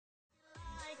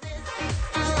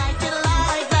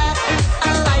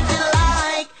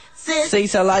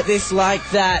CISO, like this, like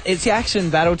that. It's the Action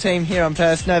Battle Team here on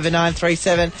Perth Nova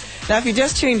 937. Now, if you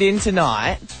just tuned in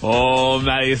tonight... Oh,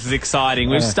 mate, this is exciting.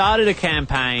 We've started a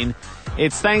campaign.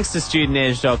 It's thanks to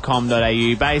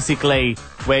studentedge.com.au. Basically,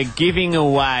 we're giving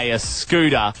away a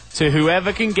scooter to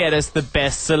whoever can get us the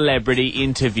best celebrity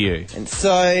interview. And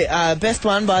so, best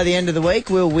one by the end of the week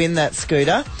will win that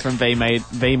scooter. From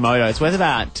V-Moto. It's worth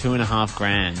about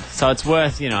 $2,500. So it's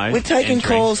worth, We're taking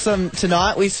entry. calls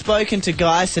tonight. We've spoken to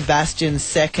Guy Sebastian's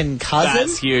second cousin.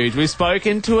 That's huge. We've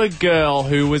spoken to a girl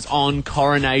who was on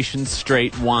Coronation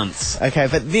Street once. Okay,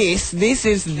 but this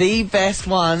is the best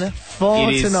one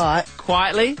for tonight.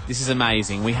 Quietly, this is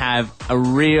amazing. We have a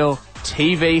real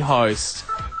TV host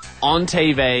on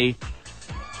TV.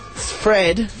 It's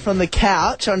Fred from the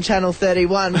couch on Channel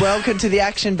 31. Welcome to the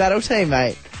Action Battle Team,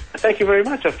 mate. Thank you very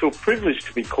much. I feel privileged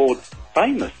to be called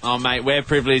famous. Oh, mate, we're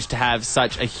privileged to have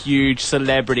such a huge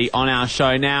celebrity on our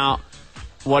show. Now,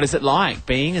 what is it like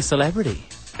being a celebrity?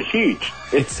 Huge.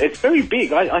 It's very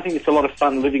big. I think it's a lot of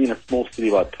fun living in a small city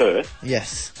like Perth.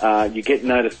 Yes. You get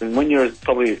noticed, and when you're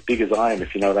probably as big as I am,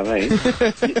 if you know what I mean,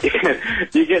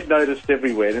 you get noticed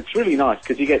everywhere. And it's really nice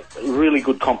because you get really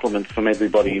good compliments from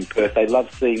everybody in Perth. They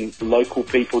love seeing local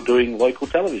people doing local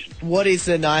television. What is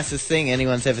the nicest thing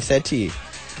anyone's ever said to you?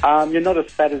 You're not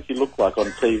as fat as you look like on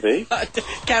TV.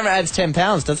 Camera adds 10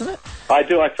 pounds, doesn't it? I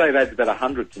do. I say that's about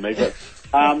 100 to me, but...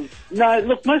 no,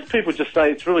 look, most people just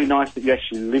say it's really nice that you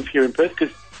actually live here in Perth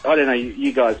because, I don't know,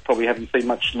 you guys probably haven't seen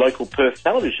much local Perth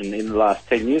television in the last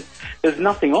 10 years. There's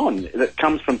nothing on that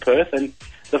comes from Perth, and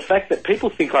the fact that people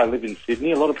think I live in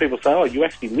Sydney, a lot of people say, oh, you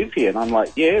actually live here, and I'm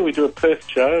like, yeah, we do a Perth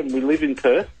show and we live in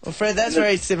Perth. Well, Fred, that's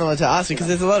very similar to us because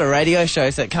there's a lot of radio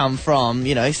shows that come from,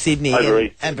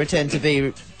 Sydney and pretend to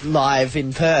be live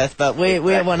in Perth, but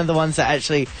we're one of the ones that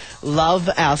actually love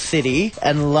our city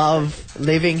and love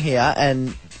living here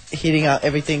and hitting up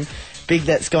everything big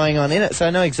that's going on in it, so I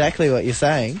know exactly what you're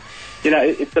saying.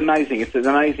 It's amazing. It's an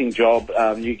amazing job.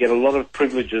 You get a lot of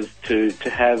privileges to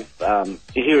have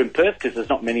here in Perth because there's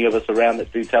not many of us around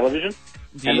that do television,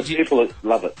 and the people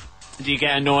love it. Do you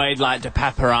get annoyed, like, do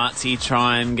paparazzi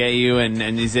try and get you, and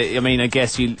is it, I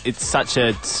guess it's such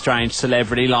a strange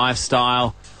celebrity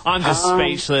lifestyle. I'm just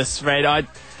speechless, Fred.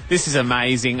 This is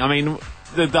amazing.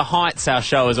 The heights our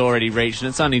show has already reached, and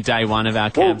it's only day one of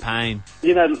our campaign.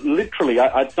 Literally,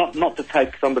 not to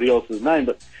take somebody else's name,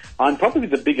 but I'm probably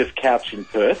the biggest couch in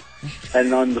Perth,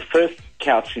 and I'm the first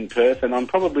couch in Perth, and I'm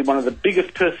probably one of the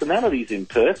biggest personalities in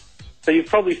Perth. So you've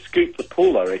probably scooped the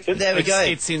pool, I reckon. There we go.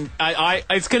 It's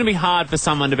going to be hard for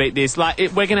someone to beat this. Like,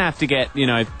 we're going to have to get,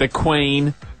 the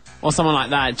Queen or someone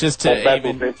like that just to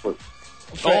even...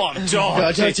 Oh,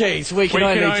 jeez, we can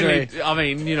only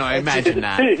imagine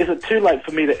that. Is it too late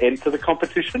for me to enter the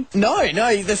competition? No,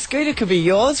 the scooter could be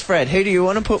yours, Fred. Who do you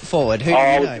want to put forward?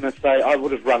 I was going to say I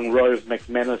would have run Rose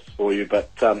McManus for you, but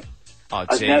now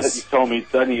that you told me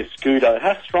it's only a scooter,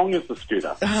 how strong is the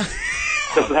scooter?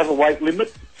 Does it have a weight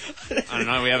limit? I don't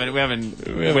know. We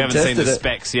haven't seen the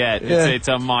specs yet. Yeah. It's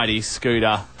a mighty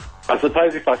scooter. I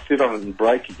suppose if I sit on it and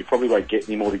break it, you probably won't get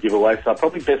any more to give away, so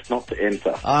probably best not to enter.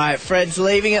 All right, Fred's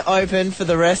leaving it open for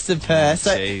the rest of Perth.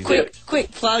 So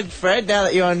quick plug, Fred, now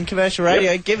that you're on commercial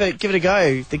radio, give it a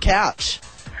go. The Couch.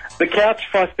 The Couch,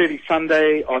 5:30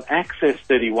 Sunday on Access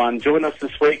 31. Join us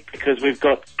this week because we've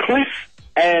got Cliff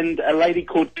and a lady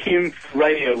called Kim from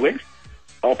Radio West.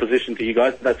 Opposition to you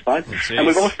guys, but that's fine. Jeez. And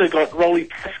we've also got Rolly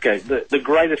Pascoe, the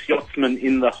greatest yachtsman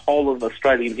in the whole of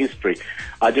Australian history.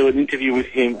 I do an interview with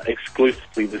him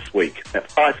exclusively this week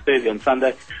at 5:30 on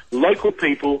Sunday. Local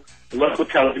people, local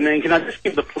television. And can I just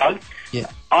give the plug? Yeah.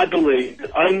 I believe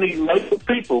that only local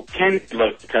people can do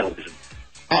local television.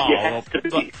 You have to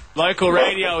be local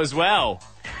radio as well.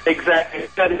 Exactly.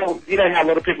 You know how a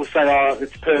lot of people say, oh,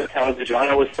 it's Perth television. I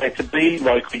always say to be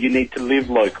local, you need to live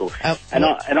local. I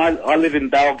live in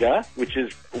Balga, which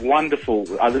is wonderful.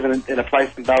 I live in a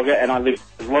place in Balga, and I live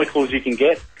as local as you can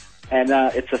get. And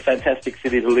it's a fantastic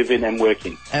city to live in and work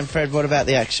in. And Fred, what about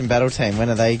the Action Battle Team? When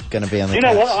are they going to be on the couch?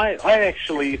 You know what? I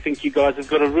actually think you guys have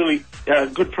got a really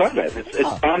good program.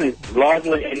 It's fun, it's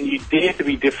lively, and you dare to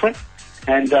be different.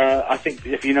 And I think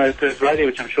if you know Perth Radio,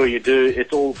 which I'm sure you do,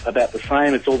 it's all about the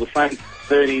same. It's all the same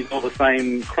 30s, all the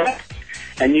same crap.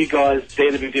 And you guys dare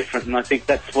to be different, and I think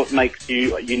that's what makes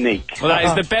you unique. Well, that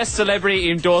is the best celebrity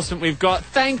endorsement we've got.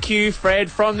 Thank you, Fred,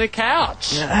 from the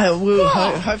couch. We'll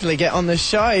hopefully get on the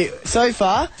show. So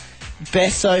far,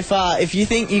 best so far. If you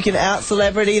think you can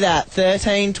out-celebrity that,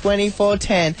 13, 24,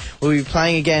 10, we'll be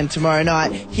playing again tomorrow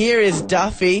night. Here is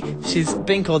Duffy. She's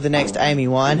been called the next Amy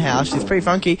Winehouse. She's pretty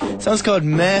funky. Someone's called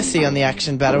Mercy on the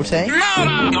Action Battle Team.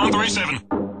 937.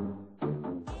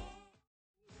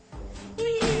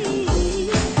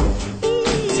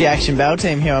 the Action Bell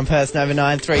team here on Perth Nova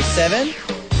 937.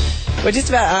 We're just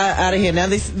about out of here. Now,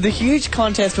 the huge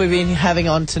contest we've been having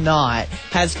on tonight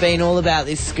has been all about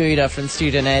this scooter from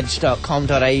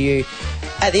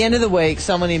studentedge.com.au. At the end of the week,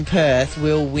 someone in Perth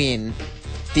will win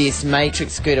this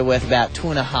Matrix scooter worth about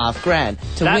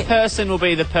 $2,500. That person will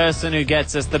be the person who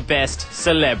gets us the best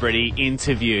celebrity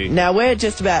interview. Now, we're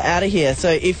just about out of here, so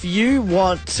if you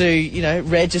want to,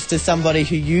 register somebody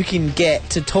who you can get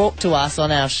to talk to us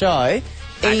on our show,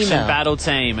 Action email Battle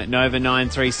Team at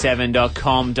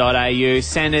nova937.com.au.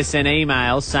 Send us an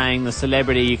email saying the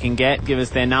celebrity you can get. Give us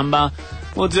their number.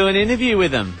 We'll do an interview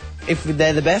with them. If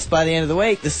they're the best by the end of the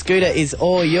week, the scooter is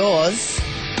all yours.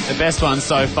 The best one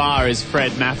so far is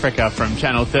Fred Mafrica from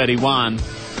Channel 31.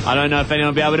 I don't know if anyone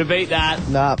will be able to beat that.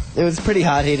 No, it was a pretty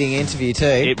hard-hitting interview too.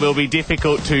 It will be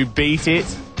difficult to beat it.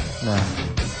 No.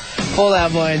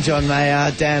 Fallout Boy and John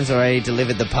Mayer. Dan's already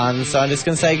delivered the puns, so I'm just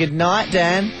going to say good night,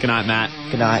 Dan. Good night, Matt.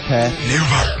 Good night, Perth.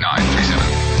 Nova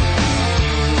 937.